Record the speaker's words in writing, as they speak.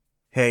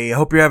Hey, I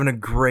hope you're having a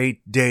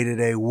great day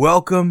today.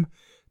 Welcome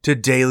to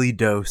Daily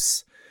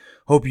Dose.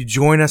 Hope you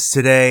join us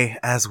today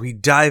as we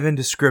dive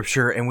into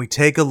Scripture and we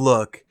take a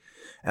look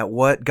at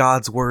what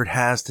God's Word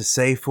has to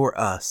say for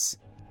us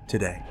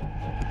today.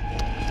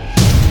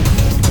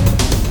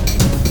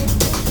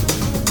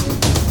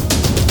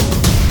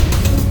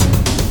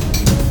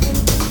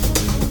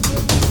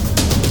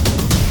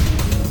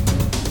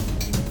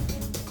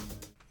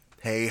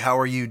 Hey, how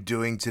are you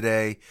doing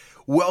today?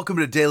 Welcome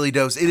to Daily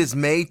Dose. It is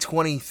May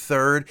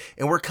 23rd,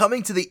 and we're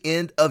coming to the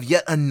end of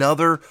yet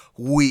another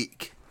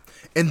week.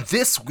 And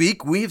this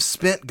week, we've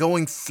spent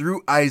going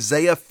through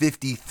Isaiah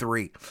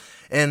 53.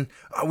 And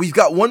we've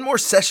got one more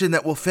session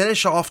that we'll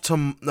finish off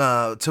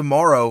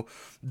tomorrow.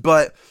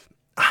 But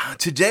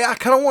today, I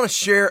kind of want to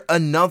share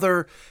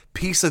another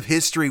piece of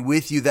history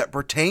with you that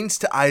pertains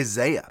to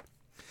Isaiah.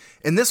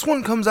 And this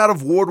one comes out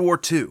of World War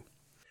II.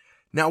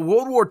 Now,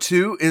 World War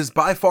II is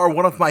by far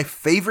one of my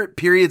favorite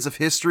periods of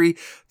history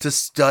to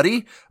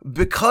study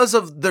because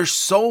there's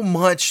so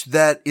much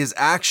that is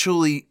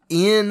actually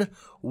in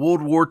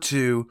World War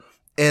II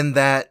and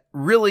that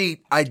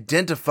really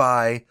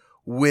identify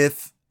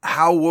with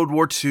how World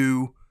War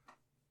II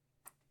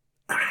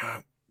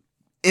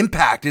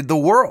impacted the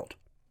world.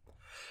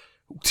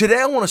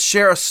 Today, I want to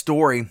share a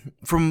story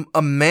from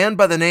a man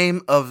by the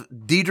name of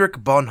Dietrich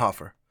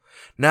Bonhoeffer.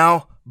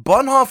 Now,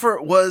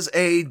 Bonhoeffer was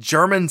a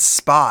German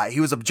spy. He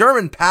was a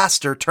German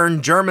pastor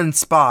turned German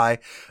spy,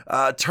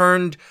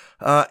 turned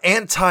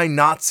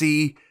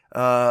anti-Nazi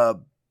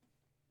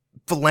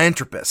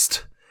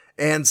philanthropist.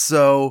 And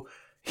so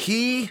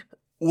he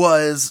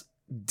was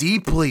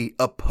deeply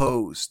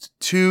opposed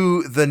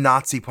to the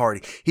Nazi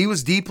Party. He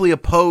was deeply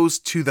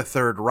opposed to the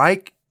Third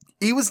Reich.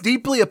 He was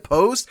deeply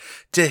opposed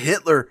to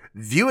Hitler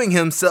viewing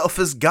himself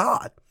as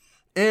God.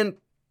 And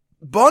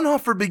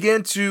Bonhoeffer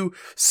began to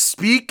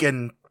speak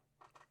and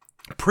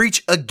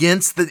preach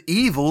against the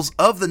evils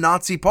of the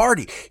Nazi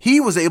Party. He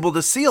was able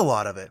to see a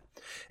lot of it.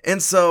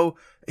 And so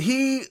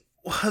he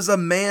was a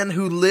man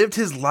who lived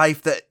his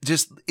life that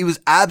it was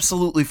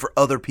absolutely for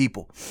other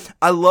people.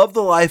 I love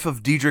the life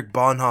of Dietrich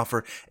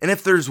Bonhoeffer. And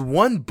if there's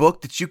one book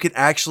that you can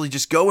actually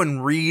just go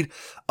and read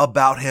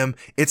about him,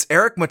 it's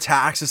Eric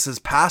Metaxas's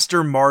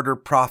Pastor, Martyr,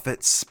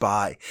 Prophet,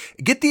 Spy.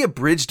 Get the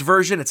abridged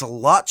version. It's a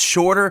lot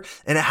shorter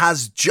and it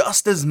has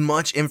just as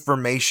much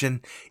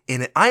information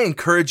in it. I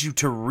encourage you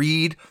to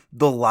read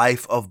the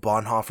life of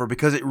Bonhoeffer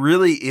because it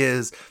really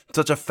is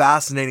such a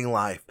fascinating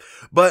life.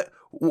 But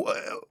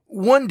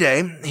one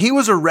day, he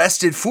was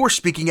arrested for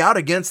speaking out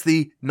against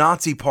the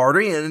Nazi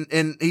Party,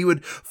 and he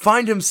would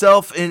find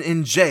himself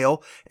in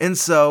jail. And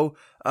so,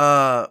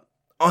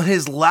 on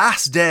his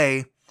last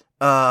day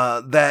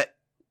that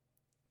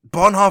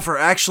Bonhoeffer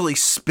actually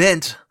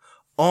spent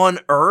on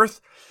Earth,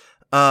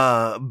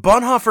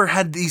 Bonhoeffer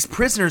had these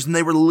prisoners, and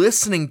they were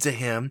listening to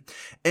him,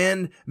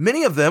 and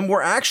many of them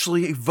were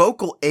actually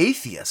vocal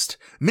atheists.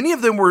 Many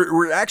of them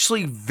were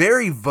actually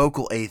very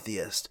vocal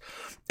atheists.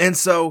 And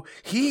so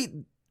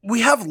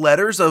we have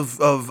letters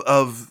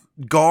of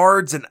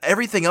guards and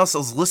everything else that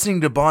was listening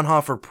to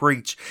Bonhoeffer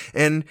preach.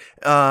 And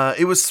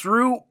it was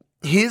through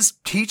his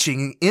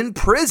teaching in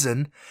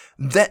prison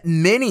that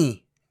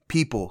many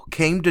people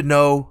came to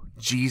know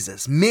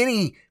Jesus.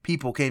 Many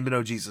people came to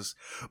know Jesus.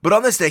 But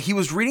on this day, he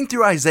was reading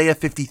through Isaiah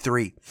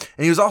 53.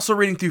 And he was also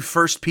reading through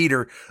 1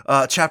 Peter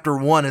chapter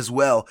 1 as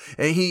well.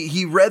 And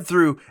he read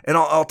through, and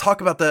I'll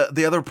talk about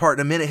the other part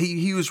in a minute.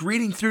 He was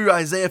reading through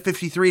Isaiah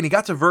 53, and he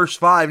got to verse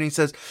 5, and he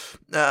says,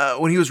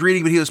 when he was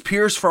reading, but he was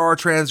pierced for our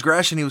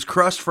transgression, he was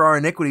crushed for our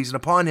iniquities, and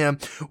upon him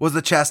was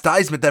the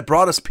chastisement that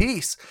brought us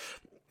peace.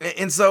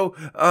 And so,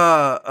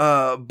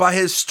 by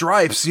his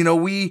stripes,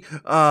 we,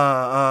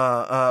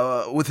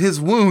 with his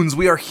wounds,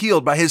 we are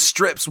healed. By his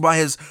strips, by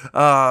his,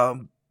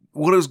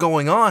 what is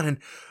going on?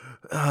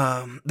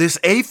 And, this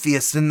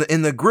atheist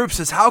in the group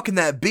says, how can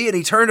that be? And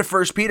he turned to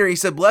 1 Peter, and he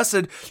said,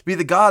 blessed be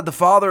the God, the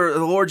Father of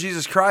the Lord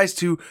Jesus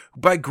Christ, who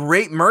by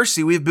great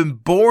mercy, we have been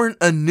born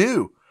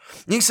anew.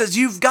 And he says,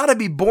 you've got to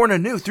be born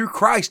anew through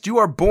Christ. You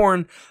are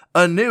born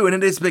anew. And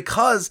it is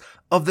because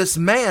of this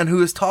man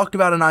who is talked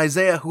about in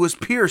Isaiah, who was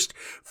pierced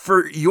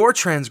for your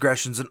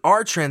transgressions and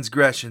our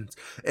transgressions.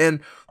 And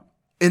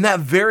in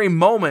that very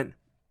moment,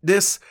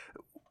 this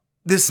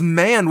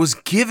man was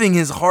giving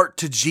his heart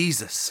to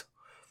Jesus.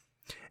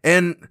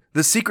 And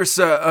the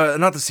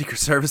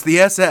the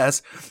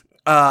SS,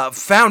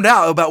 found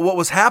out about what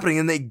was happening,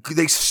 and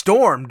they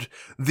stormed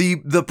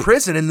the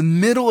prison in the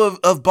middle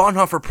of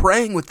Bonhoeffer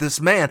praying with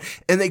this man.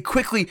 And they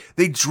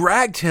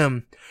dragged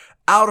him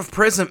out of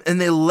prison,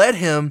 and they led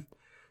him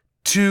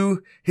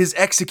to his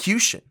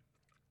execution.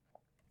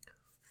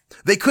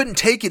 They couldn't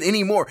take it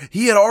anymore.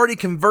 He had already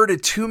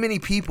converted too many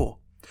people.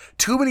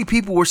 Too many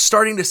people were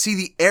starting to see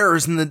the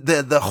errors and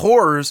the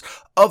horrors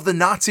of the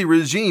Nazi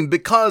regime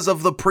because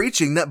of the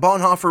preaching that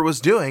Bonhoeffer was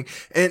doing.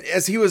 And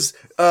as he was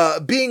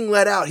being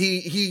let out,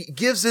 he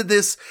gives it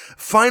this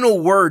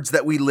final words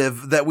that we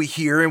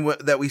hear and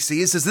that we see.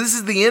 He says, "This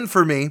is the end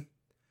for me,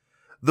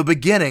 the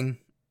beginning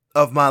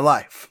of my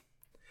life."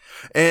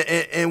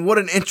 And what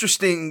an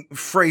interesting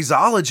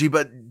phraseology,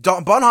 but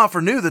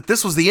Bonhoeffer knew that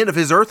this was the end of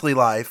his earthly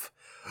life,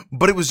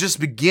 but it was just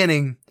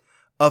beginning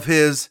of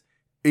his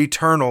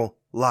eternal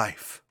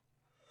life.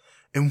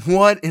 And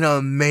what an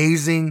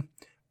amazing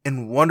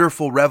and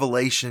wonderful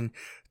revelation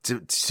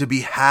to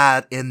be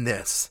had in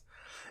this.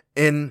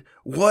 And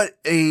what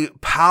a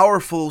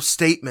powerful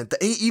statement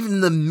that even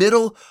in the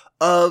middle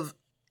of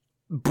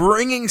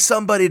bringing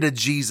somebody to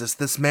Jesus,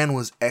 this man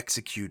was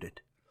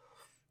executed.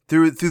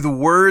 Through the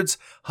words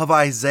of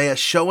Isaiah,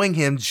 showing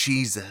him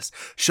Jesus,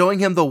 showing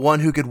him the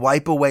one who could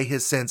wipe away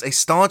his sins, a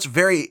staunch,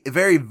 very,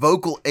 very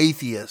vocal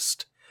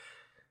atheist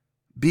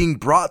being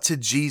brought to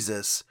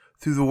Jesus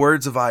through the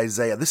words of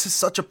Isaiah. This is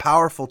such a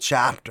powerful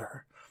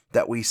chapter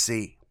that we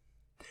see.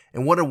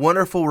 And what a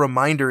wonderful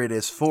reminder it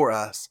is for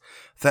us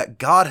that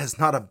God has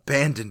not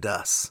abandoned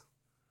us.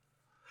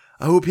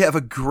 I hope you have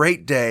a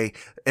great day,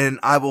 and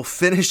I will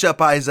finish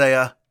up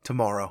Isaiah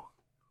tomorrow.